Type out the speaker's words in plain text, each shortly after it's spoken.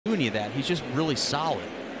any of that. He's just really solid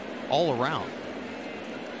all around.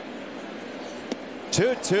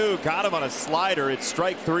 2-2, got him on a slider. It's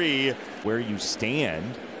strike three. Where you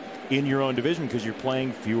stand in your own division because you're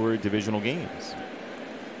playing fewer divisional games.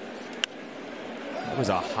 It was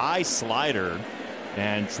a high slider,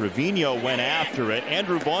 and Trevino went after it.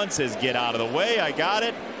 Andrew Vaughn says, get out of the way. I got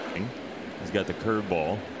it. He's got the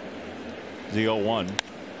curveball. 0-1.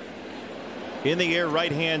 In the air,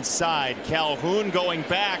 right-hand side. Calhoun going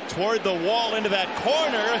back toward the wall into that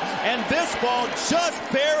corner, and this ball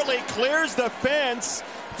just barely clears the fence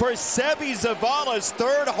for Seby Zavala's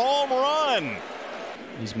third home run.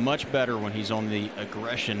 He's much better when he's on the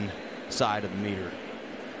aggression side of the meter.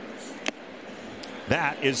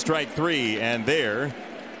 That is strike three, and there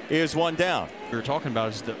is one down. We were talking about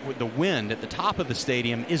is the wind at the top of the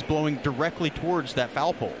stadium is blowing directly towards that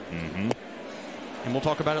foul pole. And we'll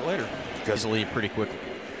talk about it later. Easily, pretty quickly.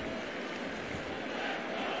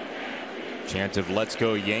 Chant of let's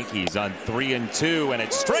go Yankees on 3-2, and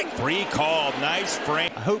it's strike three called. Nice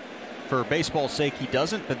frame. I hope for baseball's sake he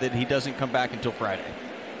doesn't, but that he doesn't come back until Friday.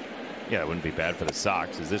 Yeah, it wouldn't be bad for the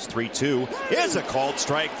Sox, as this 3-2 is a called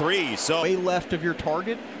strike three. So way left of your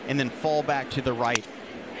target and then fall back to the right.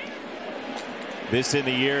 This in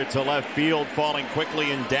the air to left field, falling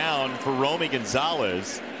quickly and down for Romy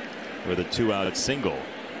Gonzalez with a 2-out single.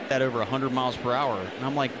 At over 100 miles per hour, and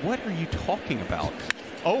I'm like, what are you talking about?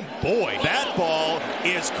 Oh boy, that ball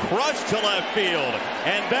is crushed to left field,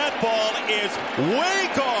 and that ball is way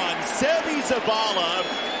gone. Seby Zavala,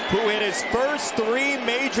 who hit his first 3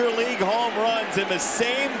 major league home runs in the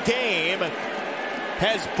same game,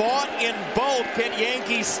 has bought in bulk at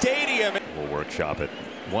Yankee Stadium. We'll workshop it.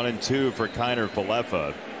 1-2 for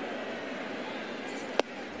Kiner-Falefa.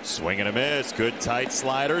 Swing and a miss. Good tight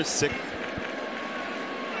slider.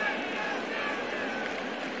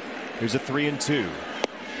 Here's a 3-2.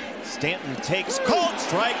 Stanton takes called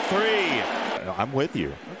strike three. I'm with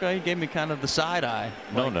you. Okay, he gave me kind of the side eye.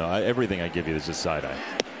 No, everything I give you is just side eye.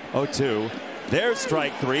 0-2. There's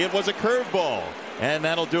strike three. It was a curveball, and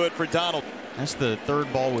that'll do it for Donald. That's the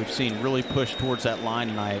third ball we've seen really push towards that line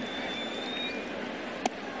tonight.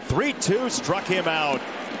 3-2 struck him out.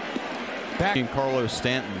 Back in Carlos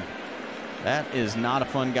Stanton. That is not a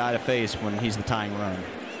fun guy to face when he's the tying run.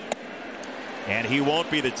 And he won't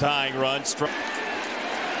be the tying run. 2-2.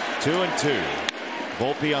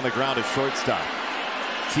 Volpe on the ground at shortstop.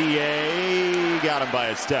 TA got him by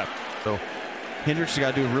a step. So Hendricks has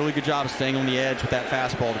got to do a really good job of staying on the edge with that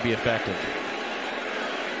fastball to be effective.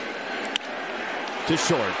 To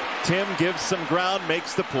short. Tim gives some ground,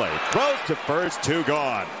 makes the play. Throws to first, 2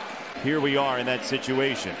 gone. Here we are in that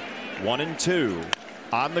situation. 1-2.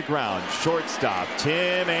 On the ground, shortstop,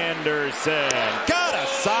 Tim Anderson. Got a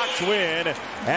Sox win.